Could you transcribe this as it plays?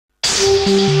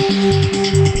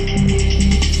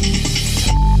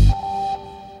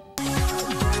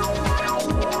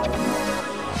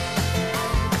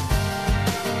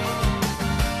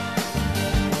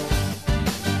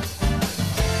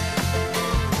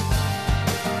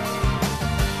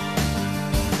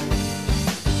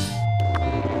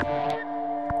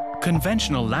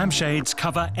Conventional lampshades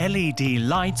cover LED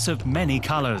lights of many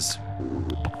colors.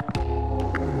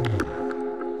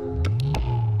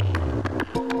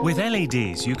 With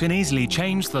LEDs, you can easily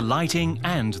change the lighting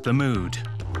and the mood.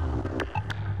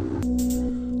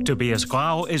 Tobias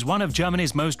Grau is one of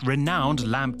Germany's most renowned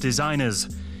lamp designers.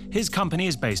 His company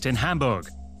is based in Hamburg.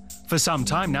 For some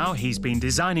time now, he's been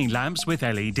designing lamps with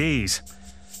LEDs.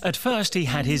 At first, he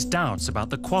had his doubts about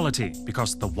the quality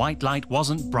because the white light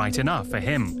wasn't bright enough for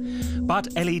him.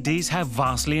 But LEDs have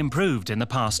vastly improved in the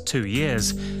past 2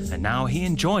 years, and now he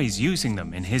enjoys using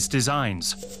them in his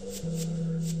designs.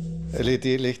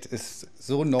 LED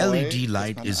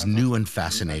light is new and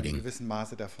fascinating.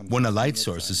 When a light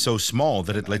source is so small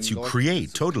that it lets you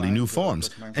create totally new forms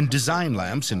and design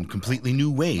lamps in completely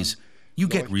new ways, you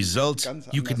get results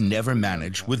you could never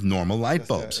manage with normal light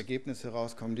bulbs.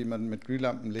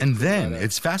 And then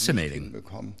it's fascinating.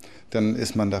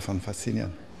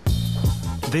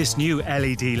 This new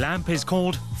LED lamp is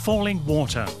called Falling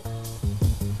Water.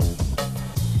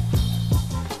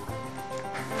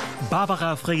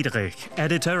 Barbara Friedrich,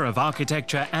 editor of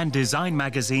architecture and design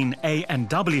magazine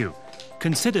A&W,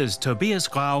 considers Tobias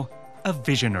Grau a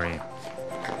visionary.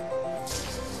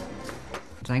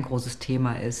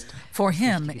 For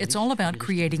him, it's all about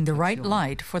creating the right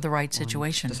light for the right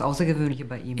situation.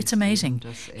 It's amazing.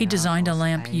 He designed a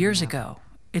lamp years ago.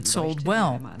 It sold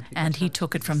well, and he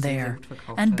took it from there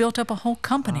and built up a whole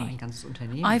company.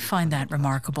 I find that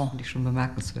remarkable.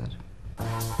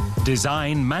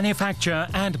 Design, manufacture,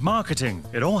 and marketing,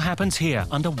 it all happens here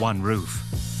under one roof.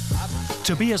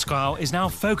 Tobias Grau is now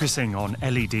focusing on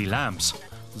LED lamps.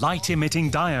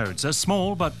 Light-emitting diodes are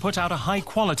small but put out a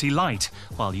high-quality light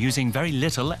while using very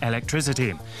little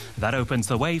electricity. That opens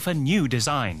the way for new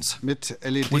designs.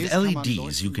 With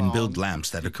LEDs, you can build lamps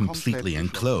that are completely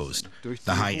enclosed.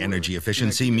 The high energy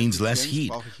efficiency means less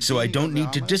heat, so I don't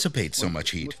need to dissipate so much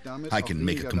heat. I can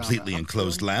make a completely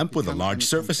enclosed lamp with a large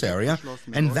surface area,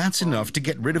 and that's enough to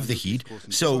get rid of the heat,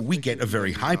 so we get a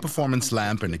very high-performance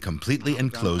lamp in a completely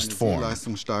enclosed form.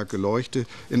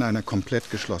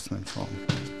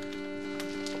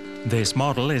 This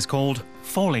model is called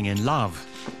Falling in Love.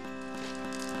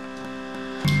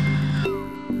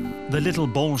 The little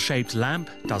ball-shaped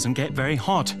lamp doesn't get very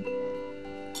hot,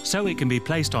 so it can be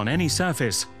placed on any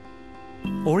surface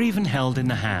or even held in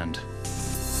the hand.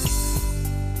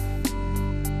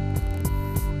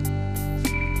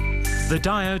 The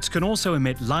diodes can also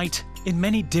emit light in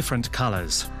many different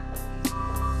colors.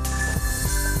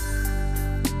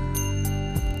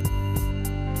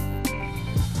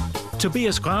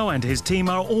 Tobias Grau and his team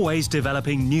are always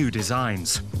developing new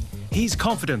designs. He's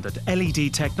confident that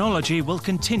LED technology will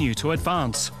continue to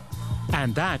advance.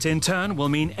 And that, in turn, will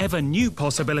mean ever new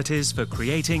possibilities for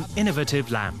creating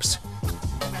innovative lamps.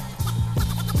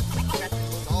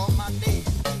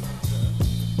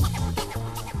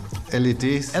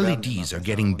 LEDs are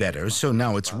getting better, so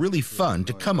now it's really fun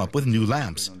to come up with new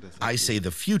lamps. I say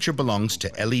the future belongs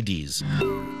to LEDs.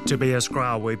 Tobias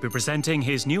Grau will be presenting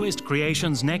his newest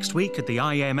creations next week at the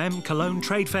IMM Cologne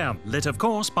Trade Fair, lit of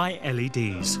course by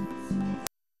LEDs.